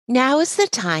Now is the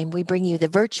time we bring you the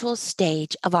virtual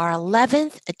stage of our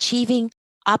 11th Achieving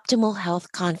Optimal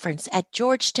Health Conference at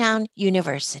Georgetown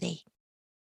University.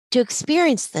 To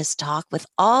experience this talk with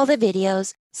all the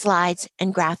videos, slides,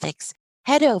 and graphics,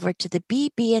 head over to the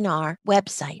BB&R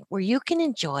website where you can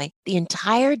enjoy the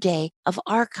entire day of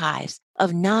archives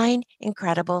of 9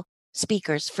 incredible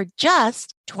speakers for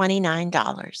just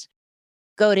 $29.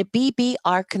 Go to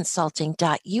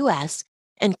bbrconsulting.us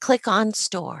and click on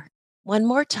Store. One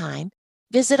more time,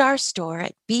 visit our store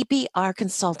at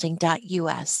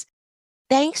bbrconsulting.us.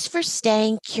 Thanks for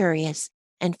staying curious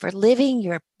and for living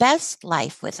your best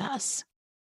life with us.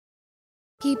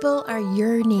 People are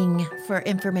yearning for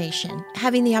information,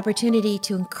 having the opportunity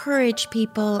to encourage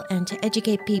people and to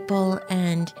educate people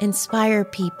and inspire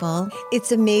people.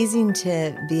 It's amazing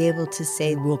to be able to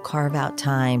say we'll carve out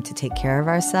time to take care of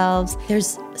ourselves.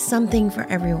 There's something for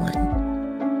everyone.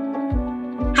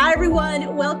 Hi,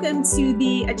 everyone. Welcome to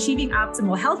the Achieving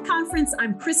Optimal Health Conference.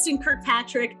 I'm Kristin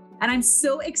Kirkpatrick, and I'm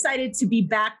so excited to be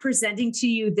back presenting to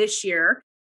you this year.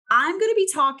 I'm going to be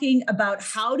talking about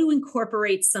how to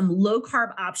incorporate some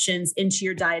low-carb options into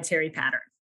your dietary pattern.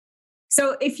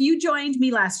 So if you joined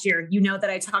me last year, you know that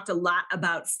I talked a lot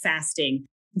about fasting.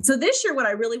 So this year, what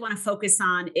I really want to focus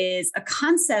on is a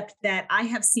concept that I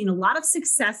have seen a lot of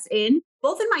success in,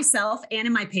 both in myself and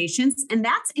in my patients, and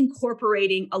that's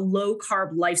incorporating a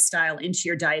low-carb lifestyle into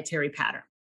your dietary pattern.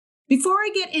 Before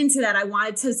I get into that, I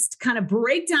wanted to kind of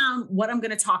break down what I'm going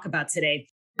to talk about today.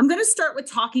 I'm going to start with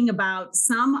talking about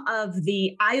some of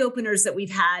the eye-openers that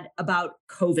we've had about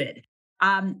COVID.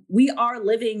 We are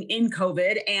living in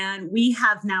COVID, and we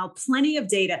have now plenty of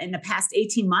data in the past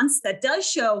 18 months that does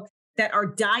show that our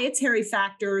dietary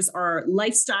factors, our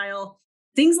lifestyle,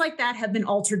 things like that have been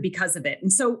altered because of it.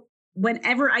 And so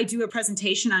whenever I do a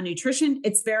presentation on nutrition,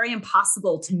 it's very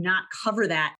impossible to not cover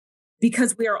that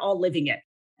because we are all living it.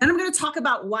 And I'm going to talk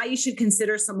about why you should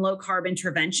consider some low-carb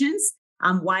interventions.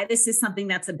 Why this is something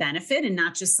that's a benefit and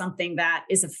not just something that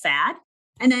is a fad.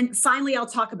 And then finally, I'll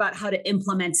talk about how to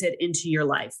implement it into your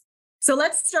life. So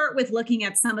let's start with looking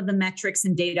at some of the metrics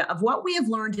and data of what we have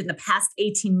learned in the past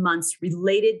 18 months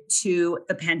related to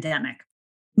the pandemic.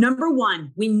 Number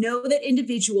one, we know that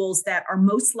individuals that are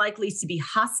most likely to be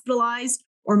hospitalized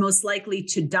or most likely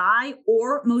to die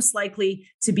or most likely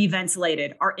to be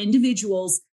ventilated are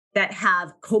individuals that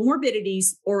have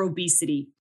comorbidities or obesity.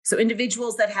 So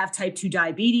individuals that have type 2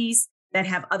 diabetes, that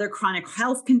have other chronic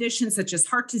health conditions such as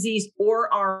heart disease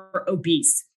or are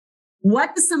obese.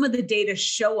 What does some of the data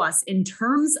show us in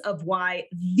terms of why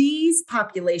these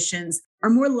populations are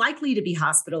more likely to be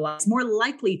hospitalized, more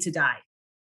likely to die?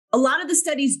 A lot of the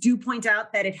studies do point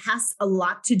out that it has a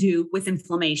lot to do with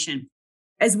inflammation.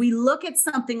 As we look at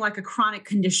something like a chronic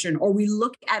condition or we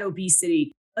look at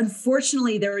obesity,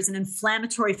 unfortunately, there is an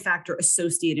inflammatory factor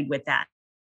associated with that.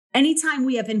 Anytime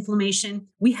we have inflammation,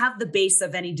 we have the base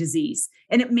of any disease,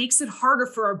 and it makes it harder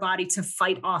for our body to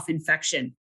fight off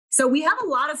infection. So we have a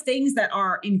lot of things that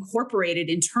are incorporated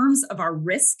in terms of our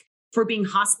risk for being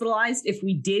hospitalized if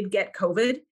we did get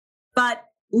COVID. But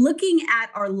looking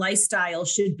at our lifestyle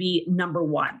should be number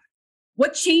one.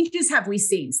 What changes have we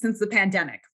seen since the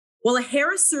pandemic? Well, a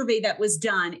Harris survey that was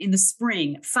done in the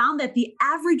spring found that the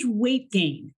average weight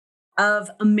gain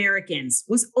of Americans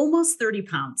was almost 30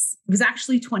 pounds. It was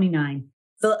actually 29.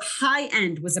 The high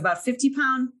end was about 50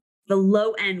 pounds. The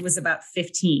low end was about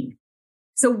 15.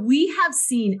 So we have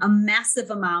seen a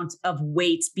massive amount of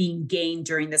weight being gained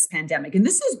during this pandemic. And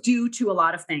this is due to a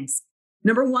lot of things.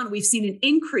 Number one, we've seen an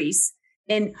increase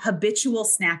in habitual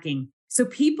snacking. So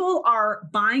people are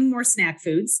buying more snack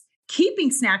foods,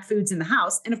 keeping snack foods in the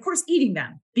house, and of course, eating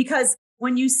them because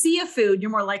when you see a food,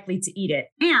 you're more likely to eat it.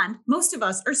 And most of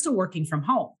us are still working from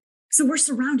home. So we're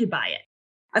surrounded by it.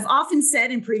 I've often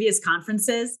said in previous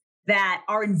conferences that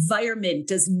our environment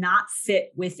does not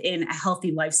fit within a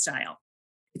healthy lifestyle.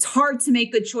 It's hard to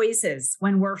make good choices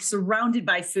when we're surrounded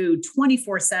by food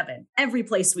 24/7, every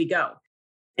place we go.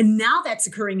 And now that's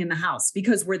occurring in the house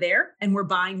because we're there and we're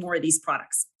buying more of these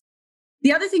products.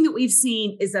 The other thing that we've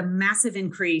seen is a massive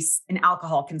increase in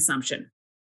alcohol consumption.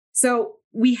 So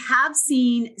we have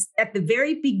seen at the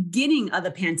very beginning of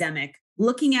the pandemic,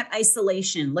 looking at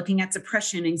isolation, looking at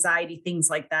depression, anxiety, things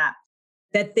like that,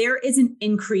 that there is an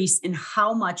increase in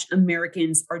how much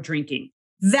Americans are drinking.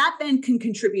 That then can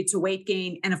contribute to weight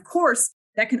gain. And of course,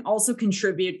 that can also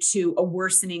contribute to a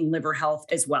worsening liver health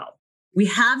as well. We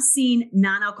have seen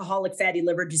non-alcoholic fatty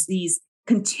liver disease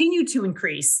continue to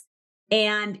increase,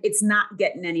 and it's not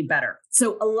getting any better.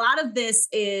 So a lot of this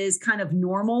is kind of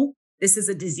normal. This is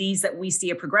a disease that we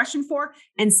see a progression for.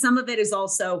 And some of it is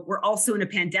also, we're also in a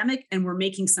pandemic and we're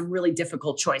making some really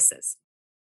difficult choices.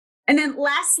 And then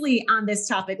lastly on this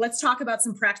topic, let's talk about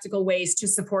some practical ways to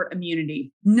support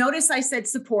immunity. Notice I said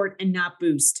support and not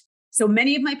boost. So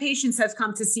many of my patients have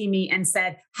come to see me and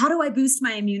said, how do I boost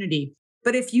my immunity?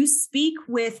 But if you speak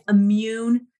with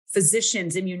immune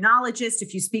physicians, immunologists,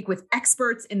 if you speak with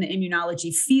experts in the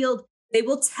immunology field, they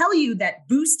will tell you that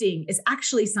boosting is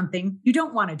actually something you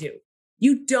don't want to do.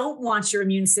 You don't want your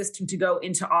immune system to go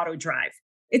into auto drive.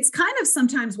 It's kind of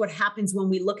sometimes what happens when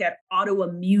we look at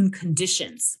autoimmune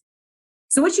conditions.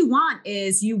 So what you want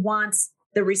is you want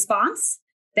the response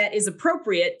that is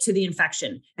appropriate to the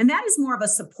infection. And that is more of a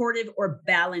supportive or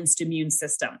balanced immune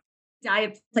system.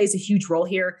 Diet plays a huge role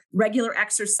here. Regular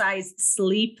exercise,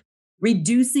 sleep,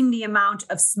 reducing the amount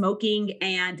of smoking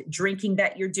and drinking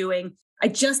that you're doing. I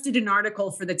just did an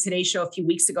article for the Today Show a few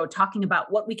weeks ago talking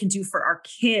about what we can do for our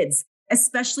kids,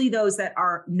 especially those that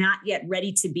are not yet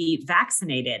ready to be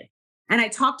vaccinated. And I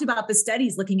talked about the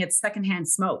studies looking at secondhand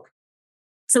smoke.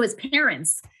 So as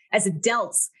parents, as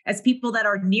adults, as people that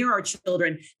are near our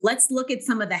children, let's look at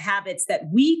some of the habits that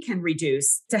we can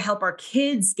reduce to help our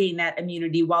kids gain that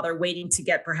immunity while they're waiting to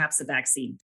get perhaps a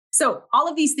vaccine. So all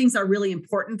of these things are really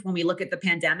important when we look at the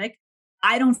pandemic.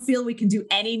 I don't feel we can do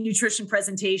any nutrition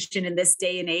presentation in this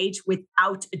day and age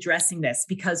without addressing this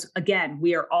because, again,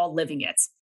 we are all living it.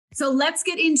 So let's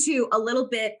get into a little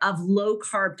bit of low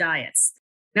carb diets.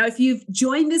 Now, if you've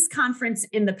joined this conference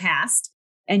in the past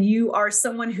and you are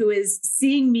someone who is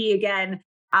seeing me again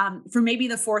for maybe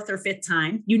the fourth or fifth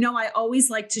time, you know I always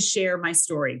like to share my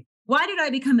story. Why did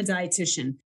I become a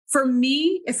dietitian? For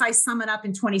me, if I sum it up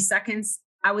in 20 seconds,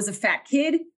 I was a fat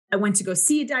kid. I went to go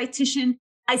see a dietitian.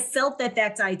 I felt that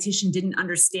that dietitian didn't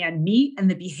understand me and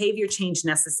the behavior change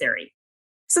necessary.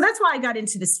 So that's why I got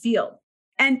into this field.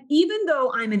 And even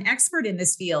though I'm an expert in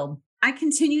this field, I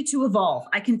continue to evolve.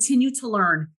 I continue to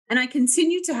learn, and I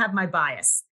continue to have my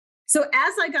bias. So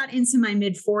as I got into my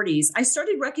mid-40s, I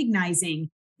started recognizing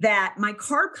that my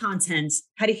carb content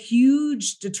had a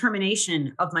huge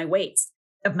determination of my weight,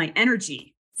 of my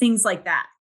energy, things like that.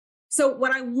 So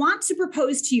what I want to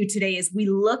propose to you today as we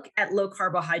look at low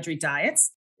carbohydrate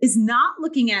diets is not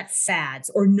looking at fads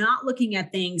or not looking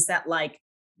at things that like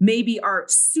maybe are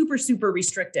super, super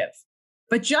restrictive,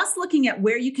 but just looking at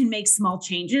where you can make small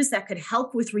changes that could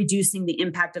help with reducing the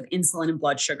impact of insulin and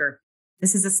blood sugar.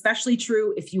 This is especially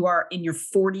true if you are in your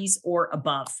 40s or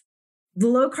above. The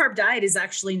low carb diet is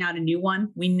actually not a new one.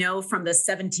 We know from the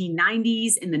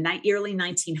 1790s, in the early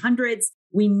 1900s,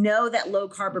 we know that low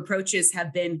carb approaches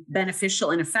have been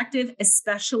beneficial and effective,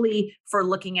 especially for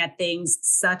looking at things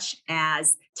such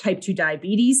as type 2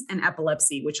 diabetes and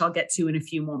epilepsy, which I'll get to in a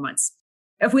few moments.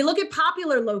 If we look at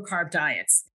popular low carb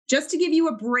diets, just to give you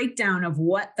a breakdown of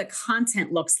what the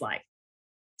content looks like.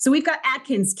 So we've got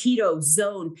Atkins, keto,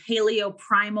 zone, paleo,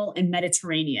 primal, and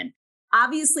Mediterranean.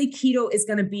 Obviously, keto is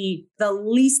going to be the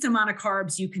least amount of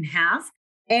carbs you can have.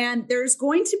 And there's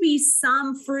going to be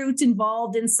some fruit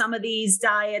involved in some of these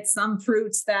diets, some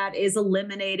fruits that is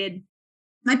eliminated.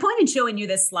 My point in showing you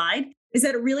this slide is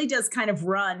that it really does kind of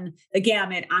run the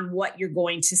gamut on what you're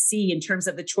going to see in terms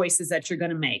of the choices that you're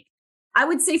going to make. I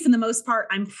would say for the most part,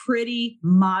 I'm pretty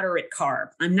moderate carb.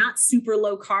 I'm not super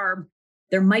low carb.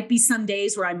 There might be some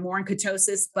days where I'm more in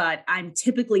ketosis, but I'm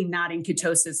typically not in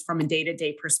ketosis from a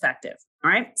day-to-day perspective.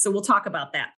 All right, so we'll talk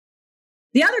about that.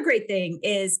 The other great thing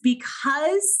is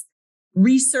because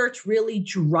research really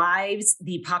drives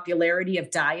the popularity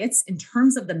of diets in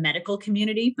terms of the medical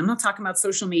community. I'm not talking about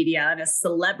social media and a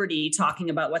celebrity talking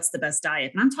about what's the best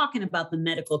diet. And I'm talking about the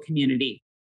medical community.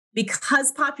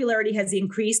 Because popularity has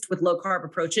increased with low carb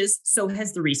approaches, so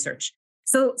has the research.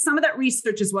 So some of that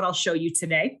research is what I'll show you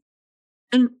today.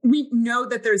 And we know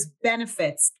that there's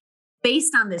benefits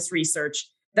based on this research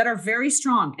that are very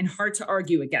strong and hard to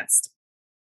argue against.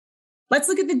 Let's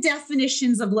look at the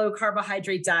definitions of low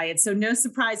carbohydrate diets. So no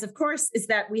surprise, of course, is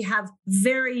that we have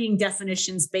varying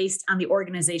definitions based on the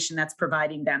organization that's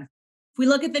providing them. If we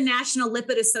look at the National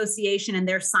Lipid Association and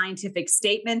their scientific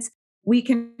statements, we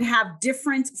can have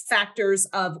different factors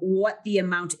of what the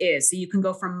amount is. So you can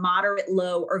go from moderate,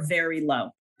 low, or very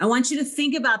low. I want you to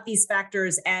think about these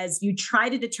factors as you try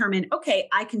to determine, okay,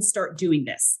 I can start doing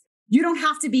this. You don't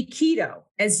have to be keto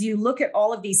as you look at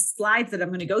all of these slides that I'm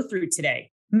going to go through today.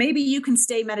 Maybe you can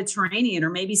stay Mediterranean or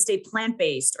maybe stay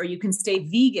plant-based or you can stay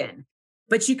vegan,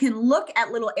 but you can look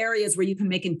at little areas where you can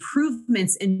make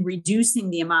improvements in reducing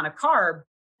the amount of carb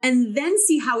and then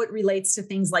see how it relates to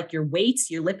things like your weight,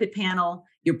 your lipid panel,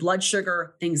 your blood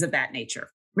sugar, things of that nature.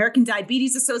 American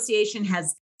Diabetes Association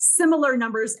has similar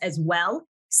numbers as well.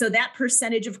 So that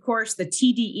percentage, of course, the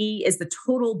TDE is the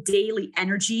total daily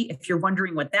energy, if you're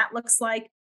wondering what that looks like.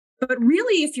 But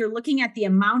really, if you're looking at the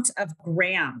amount of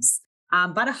grams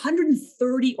about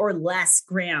 130 or less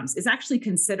grams is actually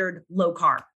considered low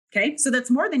carb. Okay, so that's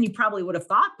more than you probably would have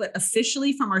thought, but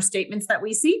officially from our statements that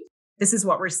we see, this is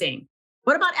what we're seeing.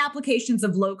 What about applications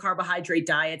of low carbohydrate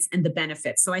diets and the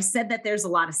benefits? So I said that there's a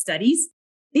lot of studies.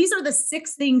 These are the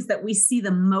 6 things that we see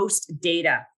the most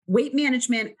data. Weight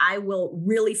management, I will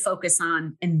really focus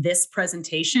on in this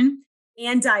presentation,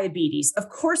 and diabetes. Of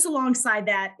course, alongside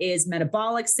that is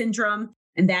metabolic syndrome,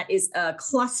 and that is a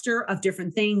cluster of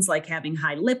different things like having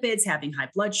high lipids, having high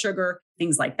blood sugar,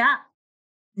 things like that.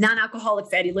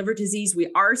 Non-alcoholic fatty liver disease, we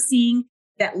are seeing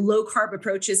that low carb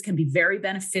approaches can be very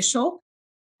beneficial.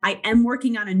 I am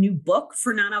working on a new book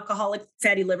for non-alcoholic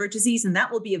fatty liver disease, and that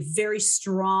will be a very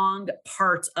strong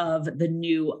part of the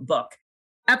new book.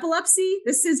 Epilepsy,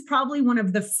 this is probably one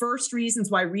of the first reasons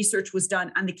why research was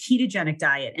done on the ketogenic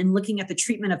diet and looking at the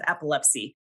treatment of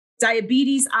epilepsy.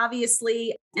 Diabetes,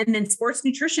 obviously, and then sports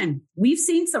nutrition. We've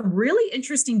seen some really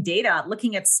interesting data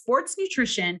looking at sports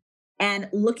nutrition and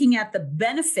looking at the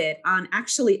benefit on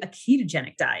actually a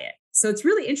ketogenic diet. So it's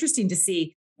really interesting to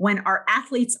see when our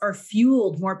athletes are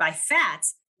fueled more by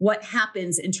fats, what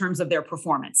happens in terms of their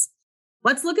performance.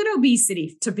 Let's look at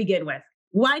obesity to begin with.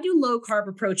 Why do low carb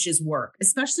approaches work,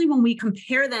 especially when we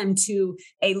compare them to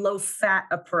a low fat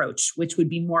approach, which would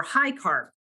be more high carb?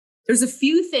 There's a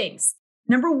few things.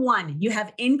 Number 1, you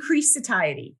have increased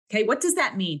satiety. Okay, what does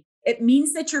that mean? It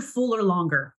means that you're fuller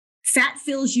longer. Fat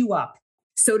fills you up.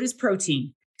 So does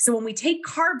protein. So when we take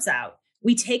carbs out,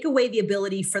 we take away the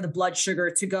ability for the blood sugar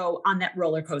to go on that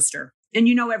roller coaster. And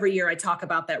you know, every year I talk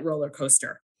about that roller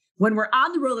coaster. When we're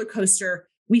on the roller coaster,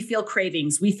 we feel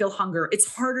cravings, we feel hunger.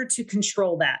 It's harder to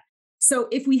control that. So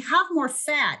if we have more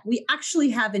fat, we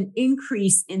actually have an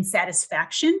increase in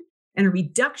satisfaction and a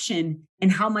reduction in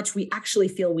how much we actually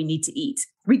feel we need to eat,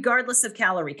 regardless of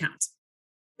calorie count.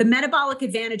 The metabolic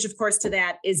advantage, of course, to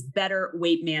that is better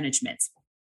weight management.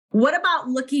 What about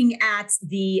looking at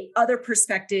the other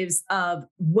perspectives of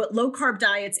what low carb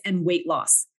diets and weight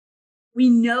loss? We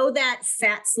know that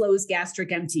fat slows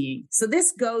gastric emptying. So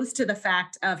this goes to the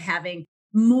fact of having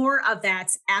more of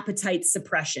that appetite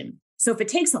suppression. So if it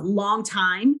takes a long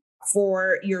time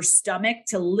for your stomach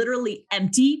to literally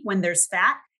empty when there's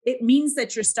fat, it means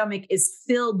that your stomach is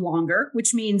filled longer,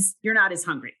 which means you're not as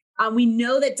hungry. We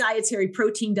know that dietary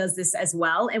protein does this as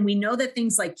well. And we know that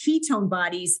things like ketone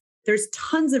bodies, there's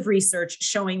tons of research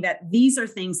showing that these are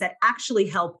things that actually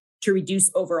help to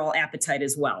reduce overall appetite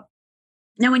as well.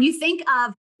 Now, when you think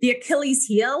of the Achilles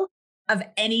heel of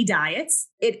any diets,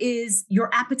 it is your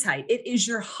appetite. It is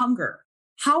your hunger.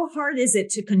 How hard is it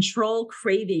to control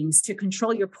cravings, to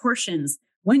control your portions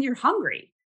when you're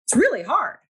hungry? It's really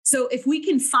hard. So if we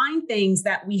can find things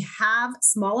that we have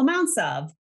small amounts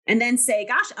of and then say,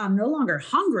 gosh, I'm no longer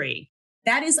hungry,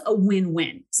 that is a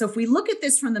win-win. So if we look at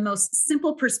this from the most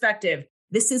simple perspective,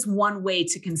 this is one way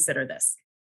to consider this.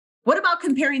 What about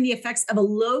comparing the effects of a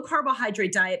low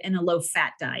carbohydrate diet and a low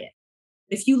fat diet?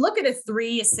 If you look at a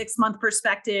 6-month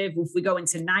perspective, if we go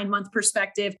into 9-month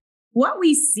perspective, what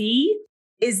we see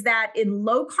is that in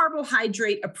low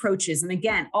carbohydrate approaches, and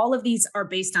again, all of these are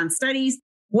based on studies,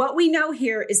 what we know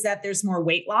here is that there's more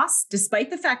weight loss,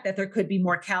 despite the fact that there could be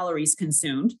more calories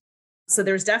consumed. So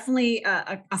there's definitely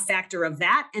a factor of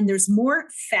that. And there's more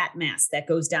fat mass that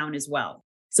goes down as well.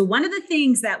 So one of the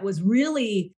things that was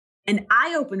really an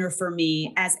eye-opener for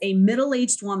me as a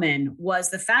middle-aged woman was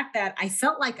the fact that I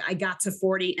felt like I got to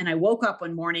 40 and I woke up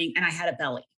one morning and I had a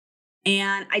belly.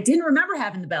 And I didn't remember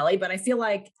having the belly, but I feel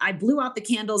like I blew out the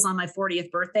candles on my 40th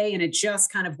birthday and it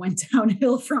just kind of went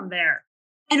downhill from there.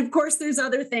 And of course, there's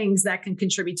other things that can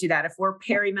contribute to that. If we're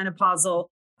perimenopausal,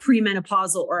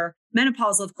 premenopausal, or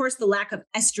menopausal, of course, the lack of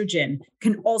estrogen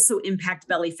can also impact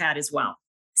belly fat as well.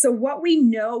 So what we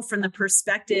know from the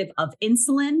perspective of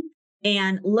insulin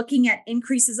and looking at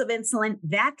increases of insulin,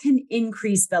 that can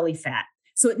increase belly fat.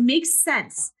 So it makes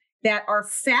sense that our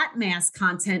fat mass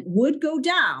content would go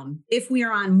down if we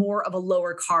are on more of a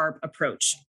lower carb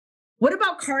approach. What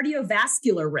about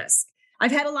cardiovascular risk?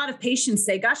 I've had a lot of patients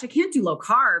say, gosh, I can't do low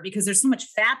carb because there's so much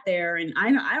fat there and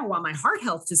I don't want my heart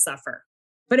health to suffer.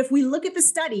 But if we look at the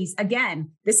studies,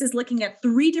 again, this is looking at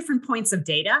 3 different points of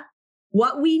data.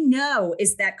 What we know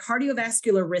is that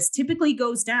cardiovascular risk typically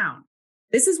goes down.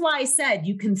 This is why I said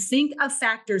you can think of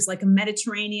factors like a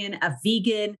Mediterranean, a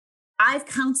vegan. I've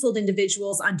counseled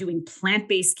individuals on doing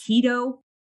plant-based keto.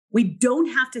 We don't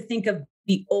have to think of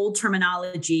the old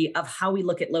terminology of how we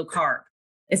look at low carb.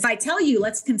 If I tell you,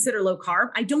 let's consider low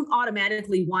carb, I don't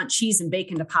automatically want cheese and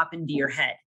bacon to pop into your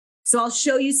head. So I'll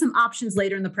show you some options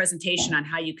later in the presentation on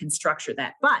how you can structure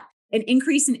that. But an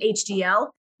increase in HDL,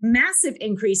 massive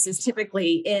increases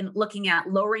typically in looking at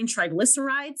lowering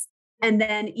triglycerides And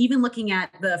then even looking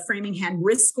at the Framingham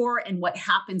risk score and what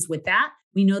happens with that,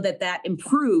 we know that that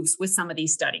improves with some of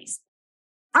these studies.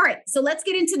 All right, so let's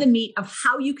get into the meat of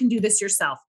how you can do this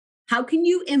yourself. How can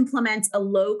you implement a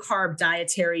low carb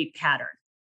dietary pattern?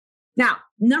 Now,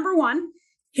 number one,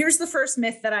 here's the first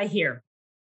myth that I hear.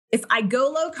 If I go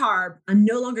low carb, I'm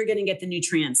no longer going to get the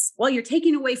nutrients. Well, you're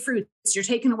taking away fruits, you're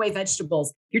taking away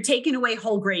vegetables, you're taking away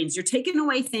whole grains, you're taking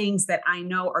away things that I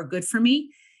know are good for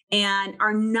me and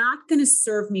are not going to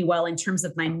serve me well in terms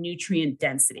of my nutrient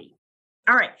density.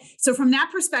 All right, so from that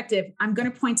perspective, I'm going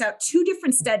to point out two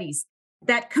different studies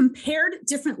that compared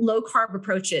different low carb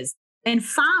approaches and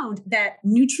found that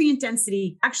nutrient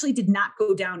density actually did not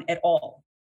go down at all.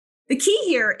 The key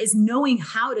here is knowing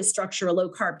how to structure a low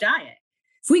carb diet.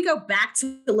 If we go back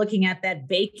to looking at that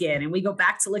bacon and we go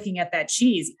back to looking at that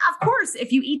cheese, of course,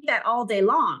 if you eat that all day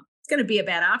long, it's going to be a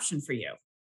bad option for you.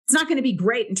 It's not going to be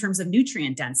great in terms of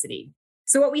nutrient density.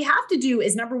 So what we have to do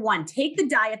is, number one, take the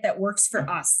diet that works for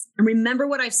us. And remember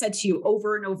what I've said to you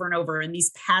over and over and over in these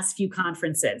past few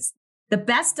conferences. The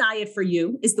best diet for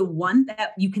you is the one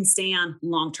that you can stay on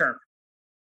long-term.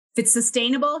 If it's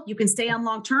sustainable, you can stay on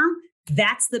long-term,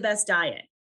 that's the best diet.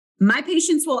 My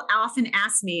patients will often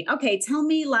ask me, okay, tell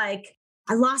me like,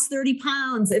 I lost 30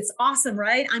 pounds. It's awesome,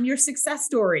 right? I'm your success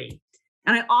story.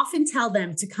 And I often tell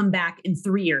them to come back in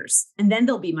 3 years and then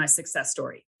they'll be my success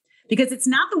story. Because it's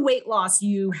not the weight loss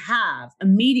you have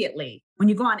immediately when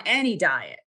you go on any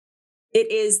diet.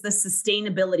 It is the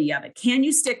sustainability of it. Can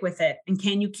you stick with it? And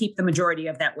can you keep the majority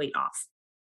of that weight off?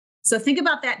 So think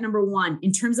about that, number one,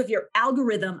 in terms of your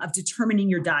algorithm of determining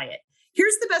your diet.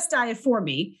 Here's the best diet for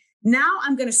me. Now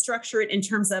I'm going to structure it in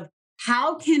terms of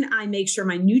how can I make sure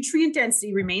my nutrient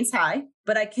density remains high,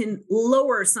 but I can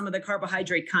lower some of the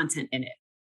carbohydrate content in it.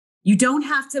 You don't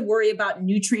have to worry about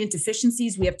nutrient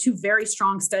deficiencies. We have two very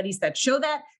strong studies that show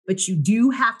that, but you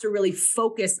do have to really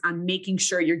focus on making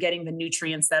sure you're getting the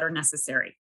nutrients that are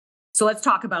necessary. So let's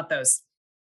talk about those.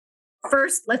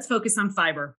 First, let's focus on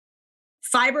fiber.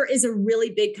 Fiber is a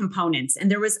really big component. And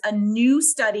there was a new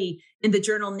study in the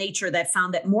journal Nature that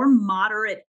found that more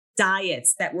moderate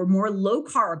diets that were more low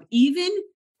carb, even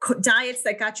diets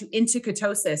that got you into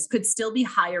ketosis, could still be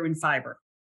higher in fiber.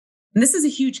 And this is a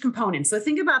huge component. So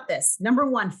think about this. Number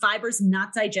one, fiber is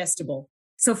not digestible.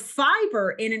 So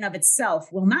fiber in and of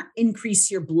itself will not increase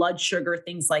your blood sugar,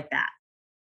 things like that.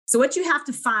 So what you have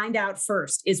to find out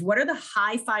first is what are the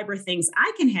high fiber things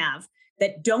I can have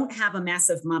that don't have a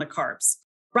massive amount of carbs.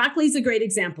 Broccoli is a great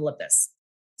example of this.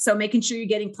 So making sure you're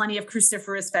getting plenty of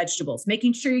cruciferous vegetables,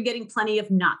 making sure you're getting plenty of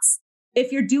nuts.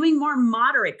 If you're doing more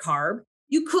moderate carb,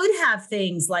 you could have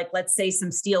things like, let's say,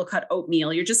 some steel cut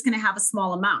oatmeal. You're just going to have a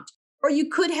small amount. Or you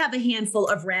could have a handful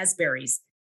of raspberries.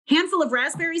 Handful of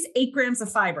raspberries, 8 grams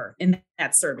of fiber in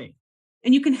that serving.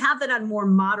 And you can have that on more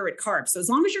moderate carbs. So as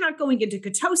long as you're not going into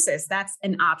ketosis, that's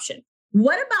an option.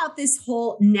 What about this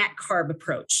whole net carb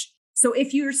approach? So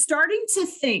if you're starting to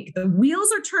think the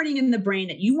wheels are turning in the brain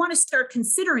that you want to start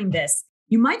considering this,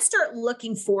 you might start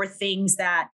looking for things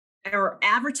that are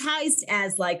advertised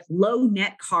as like low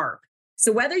net carb.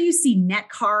 So whether you see net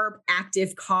carb,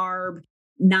 active carb,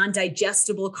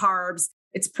 non-digestible carbs,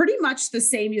 it's pretty much the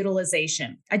same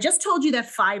utilization. I just told you that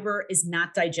fiber is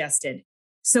not digested.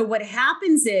 So what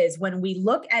happens is when we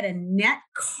look at a net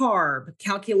carb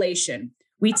calculation,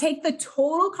 we take the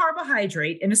total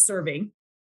carbohydrate in a serving.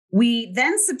 We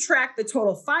then subtract the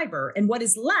total fiber, and what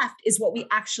is left is what we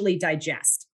actually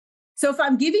digest. So if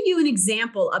I'm giving you an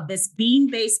example of this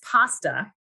bean-based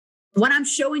pasta, what I'm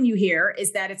showing you here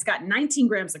is that it's got 19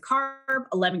 grams of carb,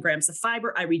 11 grams of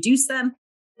fiber. I reduce them,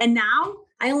 and now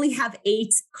I only have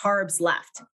 8 carbs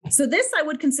left. So this I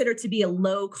would consider to be a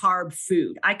low carb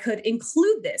food. I could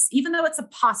include this, even though it's a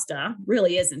pasta,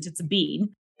 really isn't, it's a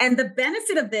bean. And the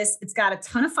benefit of this, it's got a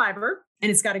ton of fiber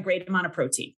and it's got a great amount of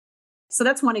protein. So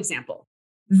that's one example.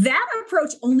 That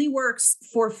approach only works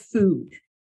for food.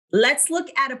 Let's look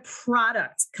at a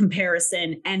product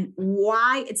comparison and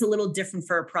why it's a little different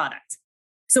for a product.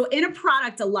 So in a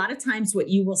product, a lot of times what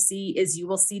you will see is you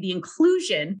will see the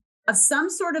inclusion of some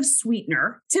sort of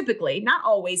sweetener, typically, not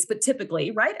always, but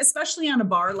typically, right? Especially on a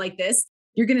bar like this,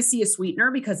 you're going to see a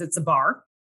sweetener because it's a bar,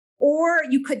 or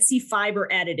you could see fiber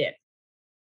added in.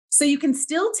 So you can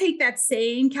still take that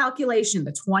same calculation,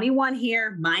 the 21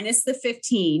 here minus the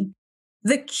 15.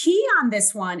 The key on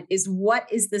this one is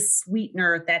what is the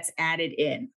sweetener that's added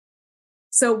in.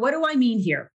 So what do I mean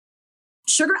here?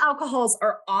 Sugar alcohols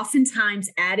are oftentimes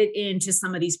added into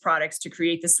some of these products to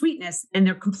create the sweetness, and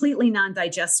they're completely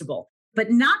non-digestible.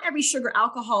 But not every sugar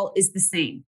alcohol is the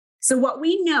same. So what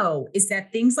we know is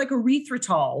that things like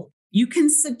erythritol You can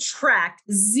subtract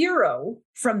 0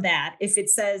 from that if it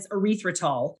says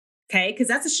erythritol, okay? Because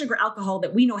that's a sugar alcohol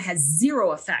that we know has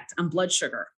 0 effect on blood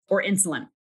sugar or insulin.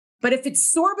 But if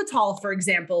it's sorbitol, for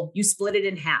example, you split it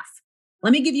in half.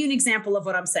 Let me give you an example of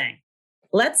what I'm saying.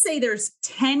 Let's say there's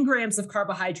 10 grams of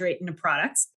carbohydrate in a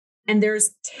product, and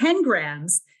there's 10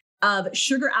 grams of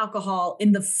sugar alcohol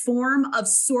in the form of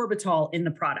sorbitol in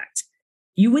the product.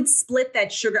 You would split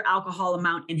that sugar alcohol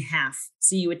amount in half.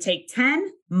 So you would take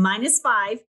 10 minus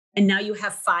 5, and now you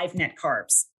have 5 net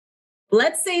carbs.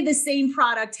 Let's say the same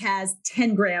product has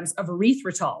 10 grams of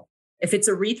erythritol. If it's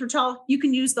erythritol, you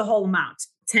can use the whole amount.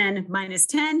 10 minus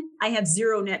 10, I have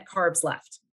 0 net carbs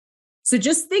left. So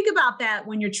just think about that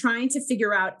when you're trying to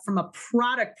figure out from a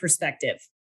product perspective.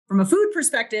 From a food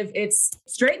perspective, it's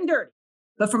straight and dirty.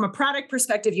 But from a product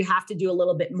perspective, you have to do a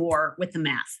little bit more with the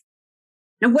math.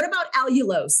 Now, what about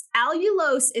allulose?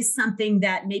 Allulose is something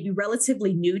that may be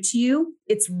relatively new to you.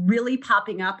 It's really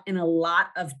popping up in a lot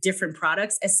of different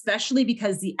products, especially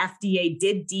because the FDA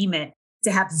did deem it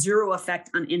to have 0 effect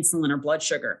on insulin or blood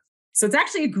sugar. So it's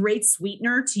actually a great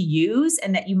sweetener to use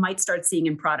and that you might start seeing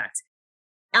in product.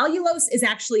 Allulose is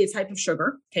actually a type of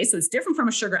sugar. Okay, so it's different from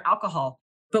a sugar alcohol.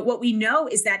 But what we know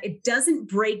is that it doesn't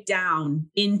break down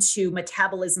into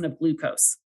metabolism of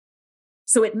glucose.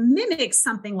 So it mimics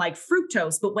something like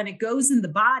fructose, but when it goes in the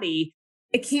body,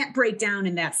 it can't break down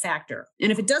in that factor.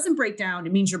 And if it doesn't break down,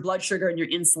 it means your blood sugar and your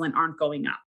insulin aren't going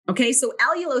up. Okay, so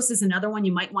allulose is another one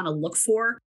you might want to look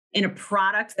for in a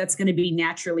product that's going to be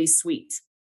naturally sweet.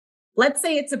 Let's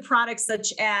say it's a product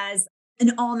such as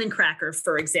an almond cracker,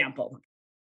 for example.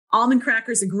 Almond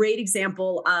cracker is a great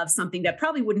example of something that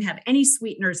probably wouldn't have any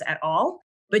sweeteners at all.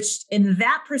 But in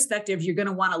that perspective, you're going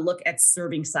to want to look at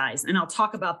serving size. And I'll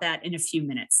talk about that in a few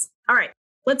minutes. All right,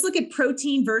 let's look at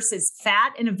protein versus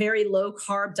fat in a very low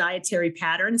carb dietary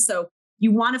pattern. So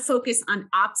you want to focus on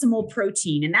optimal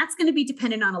protein. And that's going to be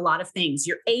dependent on a lot of things: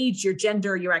 your age, your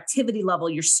gender, your activity level,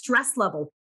 your stress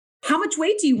level. How much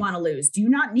weight do you want to lose? Do you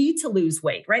not need to lose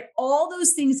weight, right? All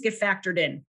those things get factored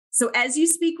in. So as you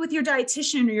speak with your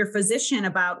dietitian or your physician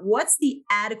about what's the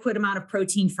adequate amount of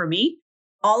protein for me,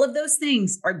 all of those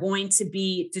things are going to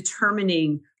be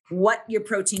determining what your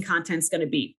protein content is going to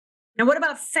be. Now, what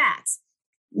about fats?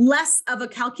 Less of a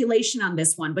calculation on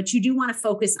this one, but you do want to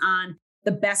focus on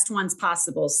the best ones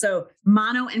possible. So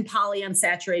mono and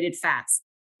polyunsaturated fats.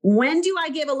 When do I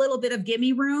give a little bit of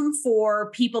gimme room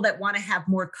for people that want to have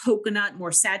more coconut,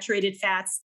 more saturated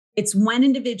fats? It's when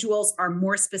individuals are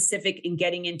more specific in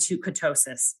getting into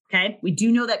ketosis. Okay. We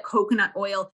do know that coconut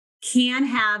oil can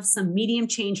have some medium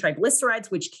chain triglycerides,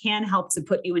 which can help to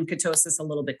put you in ketosis a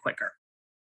little bit quicker.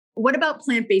 What about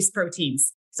plant-based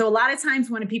proteins? So a lot of times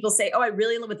when people say, oh, I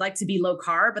really would like to be low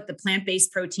carb, but the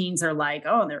plant-based proteins are like,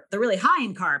 oh, they're really high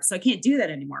in carbs, so I can't do that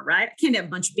anymore, right? I can't have a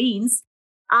bunch of beans.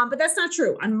 But that's not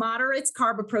true. On moderate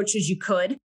carb approaches, you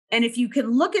could. And if you can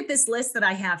look at this list that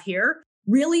I have here,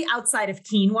 really outside of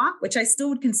quinoa, which I still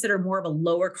would consider more of a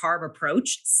lower carb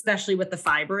approach, especially with the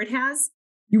fiber it has,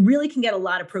 you really can get a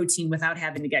lot of protein without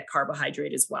having to get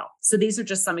carbohydrate as well. So these are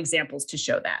just some examples to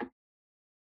show that.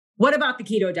 What about the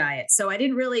keto diet? So I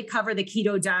didn't really cover the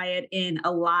keto diet in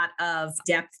a lot of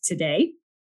depth today,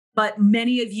 but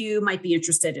many of you might be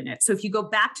interested in it. So if you go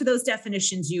back to those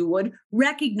definitions, you would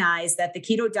recognize that the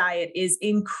keto diet is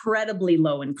incredibly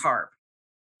low in carb.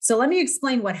 So let me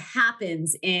explain what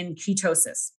happens in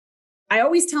ketosis. I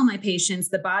always tell my patients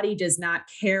the body does not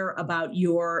care about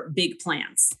your big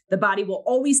plans. The body will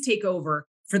always take over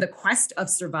for the quest of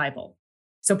survival.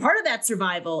 So part of that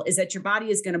survival is that your body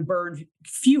is going to burn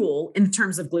fuel in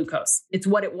terms of glucose. It's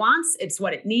what it wants, it's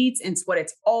what it needs, and it's what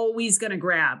it's always going to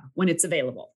grab when it's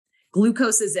available.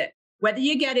 Glucose is it. Whether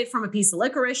you get it from a piece of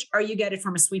licorice or you get it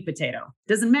from a sweet potato,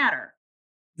 doesn't matter.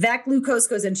 That glucose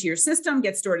goes into your system,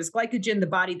 gets stored as glycogen. The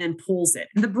body then pulls it.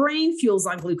 And the brain fuels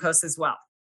on glucose as well.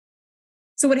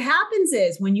 So what happens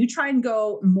is when you try and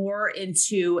go more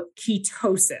into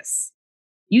ketosis,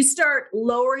 you start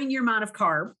lowering your amount of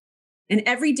carb, and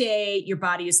every day your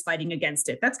body is fighting against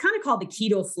it. That's kind of called the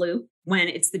keto flu when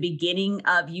it's the beginning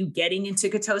of you getting into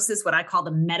ketosis, what I call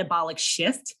the metabolic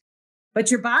shift. But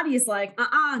your body is like,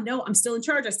 no, I'm still in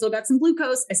charge. I still got some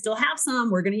glucose. I still have some.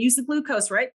 We're going to use the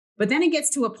glucose, right? But then it gets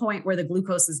to a point where the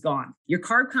glucose is gone. Your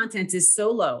carb content is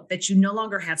so low that you no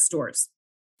longer have stores.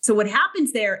 So what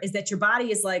happens there is that your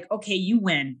body is like, okay, you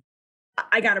win.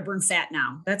 I got to burn fat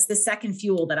now. That's the second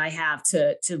fuel that I have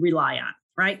to rely on,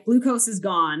 right? Glucose is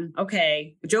gone.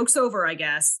 Okay, joke's over, I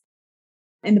guess.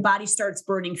 And the body starts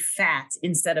burning fat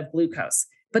instead of glucose.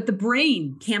 But the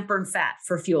brain can't burn fat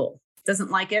for fuel.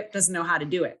 Doesn't like it, doesn't know how to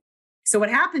do it. So what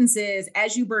happens is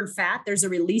as you burn fat, there's a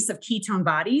release of ketone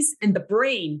bodies and the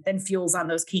brain then fuels on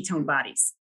those ketone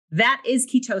bodies. That is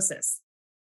ketosis.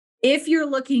 If you're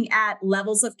looking at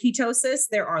levels of ketosis,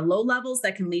 there are low levels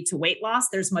that can lead to weight loss.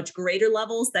 There's much greater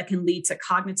levels that can lead to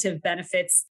cognitive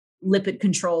benefits, lipid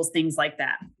controls, things like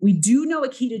that. We do know a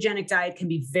ketogenic diet can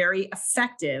be very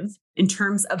effective in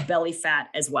terms of belly fat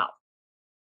as well.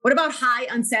 What about high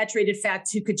unsaturated fat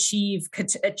to achieve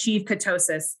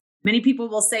ketosis? Many people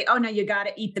will say, oh, no, you got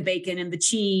to eat the bacon and the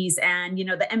cheese and,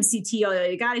 the MCT oil,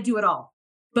 you got to do it all.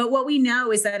 But what we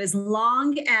know is that as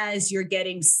long as you're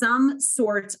getting some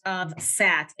sort of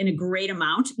fat in a great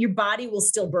amount, your body will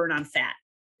still burn on fat.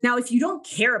 Now, if you don't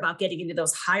care about getting into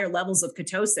those higher levels of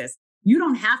ketosis, you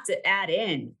don't have to add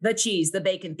in the cheese, the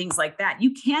bacon, things like that.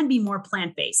 You can be more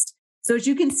plant-based. So as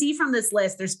you can see from this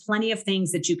list, there's plenty of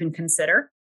things that you can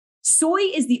consider. Soy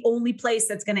is the only place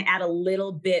that's going to add a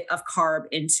little bit of carb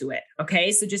into it.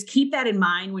 Okay. So just keep that in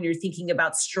mind when you're thinking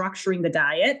about structuring the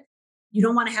diet. You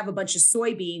don't want to have a bunch of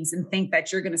soybeans and think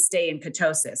that you're going to stay in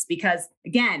ketosis because,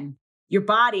 again, your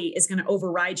body is going to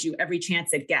override you every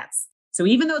chance it gets. So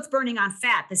even though it's burning on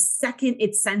fat, the second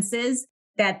it senses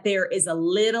that there is a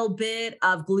little bit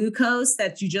of glucose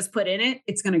that you just put in it,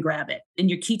 it's going to grab it and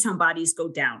your ketone bodies go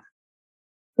down.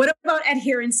 What about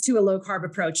adherence to a low carb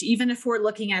approach? Even if we're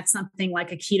looking at something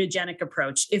like a ketogenic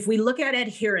approach, if we look at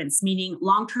adherence, meaning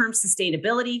long-term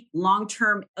sustainability,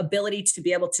 long-term ability to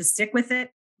be able to stick with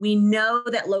it, we know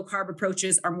that low carb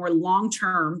approaches are more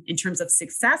long-term in terms of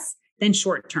success than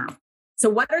short-term. So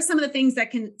what are some of the things that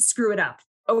can screw it up?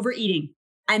 Overeating.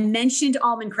 I mentioned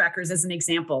almond crackers as an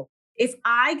example. If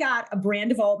I got a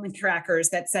brand of almond crackers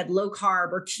that said low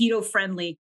carb or keto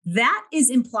friendly, that is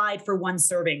implied for one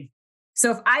serving. So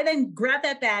if I then grab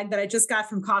that bag that I just got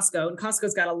from Costco, and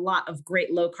Costco's got a lot of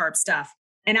great low carb stuff,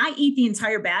 and I eat the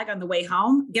entire bag on the way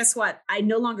home, guess what? I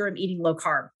no longer am eating low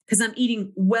carb because I'm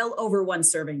eating well over one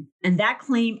serving. And that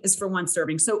claim is for one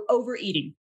serving. So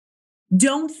overeating.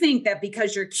 Don't think that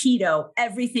because you're keto,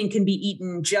 everything can be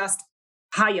eaten just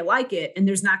how you like it. And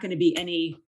there's not going to be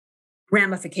any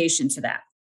ramification to that.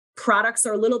 Products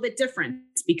are a little bit different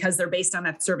because they're based on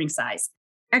that serving size.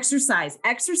 Exercise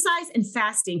and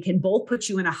fasting can both put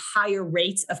you in a higher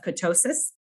rate of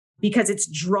ketosis because it's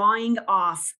drawing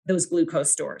off those glucose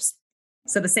stores.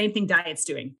 So the same thing diet's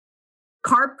doing.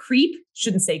 Carb creep,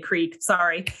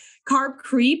 Carb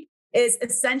creep is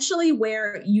essentially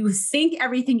where you think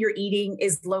everything you're eating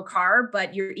is low carb,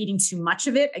 but you're eating too much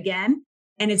of it again,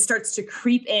 and it starts to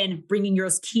creep in, bringing your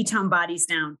ketone bodies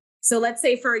down. So let's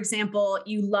say, for example,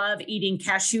 you love eating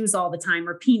cashews all the time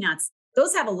or peanuts.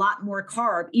 Those have a lot more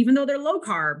carb, even though they're low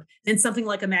carb, than something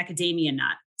like a macadamia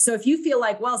nut. So if you feel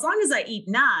like, well, as long as I eat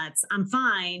nuts, I'm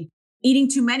fine, eating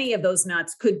too many of those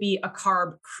nuts could be a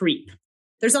carb creep.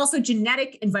 There's also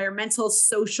genetic, environmental,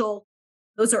 social.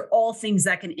 Those are all things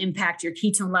that can impact your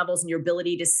ketone levels and your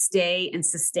ability to stay and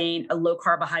sustain a low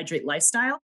carbohydrate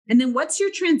lifestyle. And then what's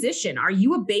your transition? Are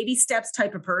you a baby steps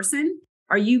type of person?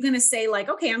 Are you going to say like,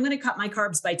 okay, I'm going to cut my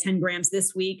carbs by 10 grams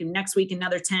this week and next week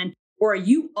another 10? Or are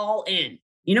you all in?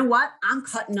 You know what? I'm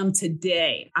cutting them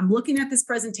today. I'm looking at this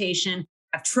presentation.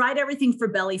 I've tried everything for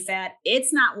belly fat.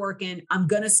 It's not working. I'm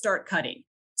going to start cutting.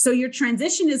 So your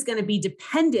transition is going to be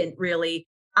dependent really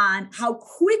on how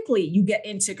quickly you get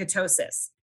into ketosis.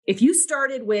 If you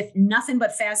started with nothing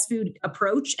but fast food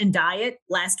approach and diet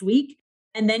last week,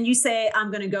 and then you say, I'm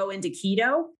going to go into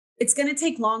keto, it's going to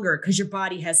take longer because your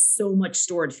body has so much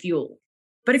stored fuel.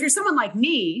 But if you're someone like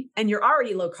me and you're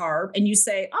already low carb and you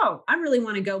say, oh, I really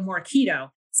want to go more keto,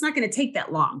 it's not going to take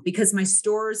that long because my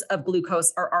stores of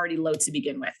glucose are already low to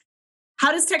begin with.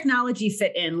 How does technology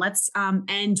fit in? Let's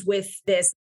end with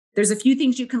this. There's a few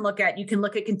things you can look at. You can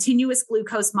look at continuous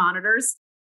glucose monitors.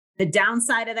 The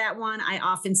downside of that one, I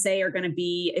often say, are going to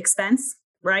be expense,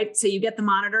 right? So you get the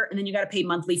monitor and then you got to pay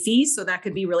monthly fees. So that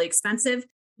could be really expensive.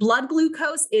 Blood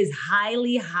glucose is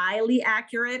highly, highly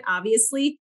accurate,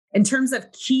 obviously. In terms of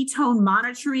ketone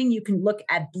monitoring, you can look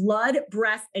at blood,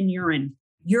 breath, and urine.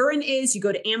 Urine is you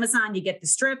go to Amazon, you get the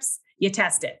strips, you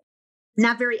test it.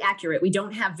 Not very accurate. We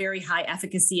don't have very high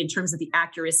efficacy in terms of the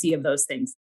accuracy of those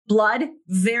things. Blood,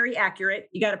 very accurate.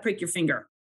 You got to prick your finger.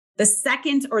 The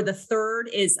second or the third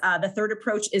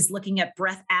approach is looking at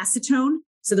breath acetone.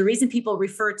 So the reason people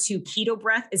refer to keto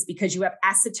breath is because you have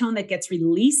acetone that gets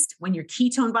released when your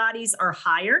ketone bodies are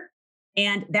higher.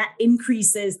 And that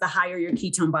increases the higher your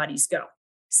ketone bodies go.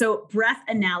 So breath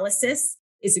analysis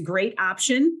is a great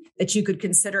option that you could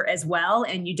consider as well.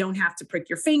 And you don't have to prick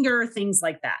your finger, things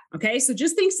like that. Okay. So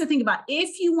just things to think about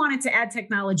if you wanted to add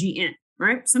technology in,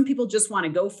 right? Some people just want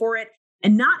to go for it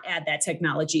and not add that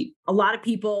technology. A lot of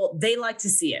people, they like to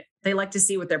see it. They like to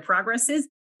see what their progress is,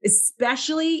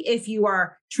 especially if you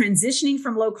are transitioning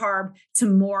from low carb to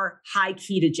more high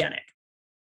ketogenic.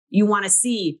 You want to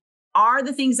see, are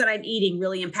the things that I'm eating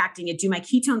really impacting it? Do my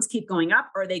ketones keep going up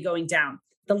or are they going down?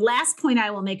 The last point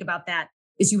I will make about that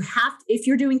is if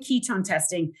you're doing ketone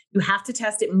testing, you have to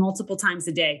test it multiple times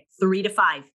a day, 3 to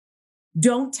 5.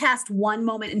 Don't test one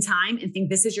moment in time and think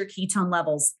this is your ketone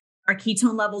levels. Our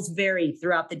ketone levels vary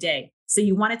throughout the day. So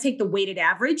you want to take the weighted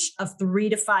average of 3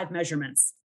 to 5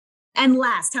 measurements. And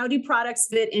last, how do products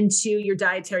fit into your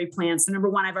dietary plan? So number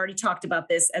one, I've already talked about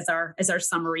this as our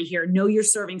summary here. Know your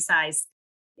serving size.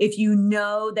 If you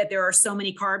know that there are so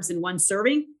many carbs in one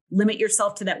serving, limit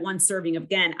yourself to that one serving.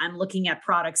 Again, I'm looking at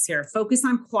products here. Focus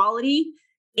on quality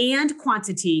and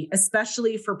quantity,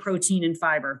 especially for protein and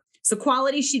fiber. So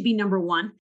quality should be number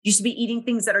one. You should be eating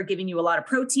things that are giving you a lot of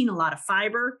protein, a lot of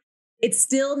fiber. It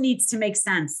still needs to make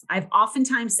sense. I've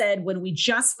oftentimes said when we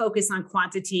just focus on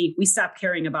quantity, we stop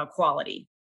caring about quality.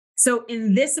 So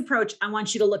in this approach, I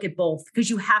want you to look at both because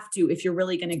you have to if you're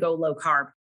really going to go low carb.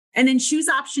 And then choose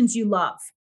options you love.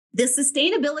 The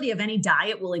sustainability of any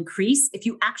diet will increase if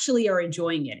you actually are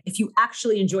enjoying it, if you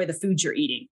actually enjoy the food you're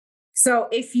eating. So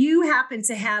if you happen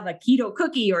to have a keto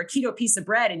cookie or a keto piece of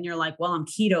bread and you're like, well, I'm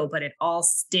keto, but it all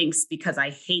stinks because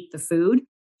I hate the food,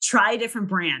 try a different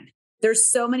brand.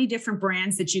 There's so many different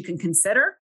brands that you can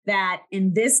consider that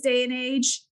in this day and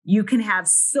age, you can have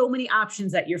so many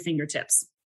options at your fingertips.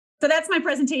 So that's my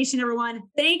presentation, everyone.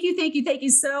 Thank you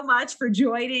so much for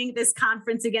joining this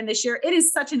conference again this year. It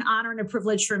is such an honor and a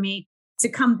privilege for me to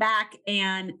come back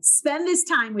and spend this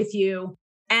time with you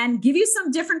and give you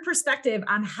some different perspective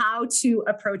on how to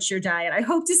approach your diet. I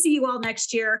hope to see you all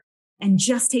next year and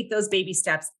just take those baby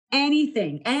steps. Any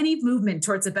movement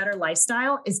towards a better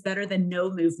lifestyle is better than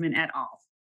no movement at all.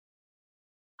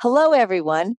 Hello,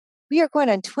 everyone. We are going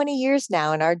on 20 years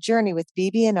now in our journey with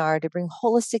BB&R to bring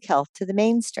holistic health to the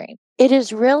mainstream. It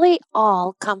has really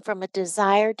all come from a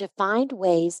desire to find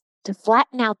ways to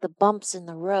flatten out the bumps in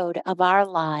the road of our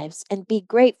lives and be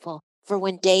grateful for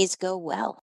when days go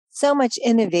well. So much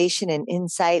innovation and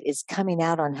insight is coming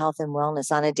out on health and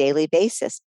wellness on a daily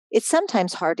basis. It's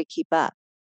sometimes hard to keep up.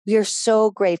 We are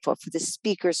so grateful for the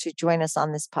speakers who join us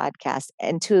on this podcast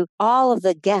and to all of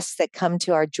the guests that come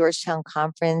to our Georgetown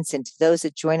conference and to those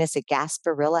that join us at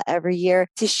Gasparilla every year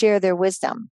to share their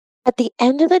wisdom. At the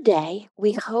end of the day,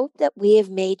 we hope that we have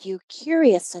made you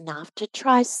curious enough to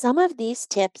try some of these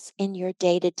tips in your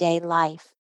day-to-day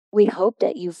life. We hope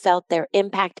that you felt their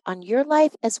impact on your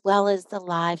life as well as the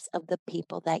lives of the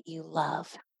people that you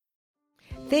love.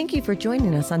 Thank you for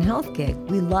joining us on Health Gig.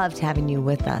 We loved having you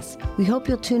with us. We hope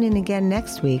you'll tune in again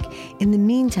next week. In the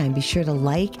meantime, be sure to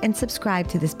like and subscribe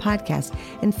to this podcast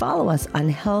and follow us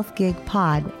on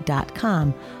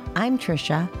healthgigpod.com. I'm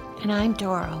Trisha. And I'm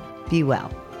Doro. Be well.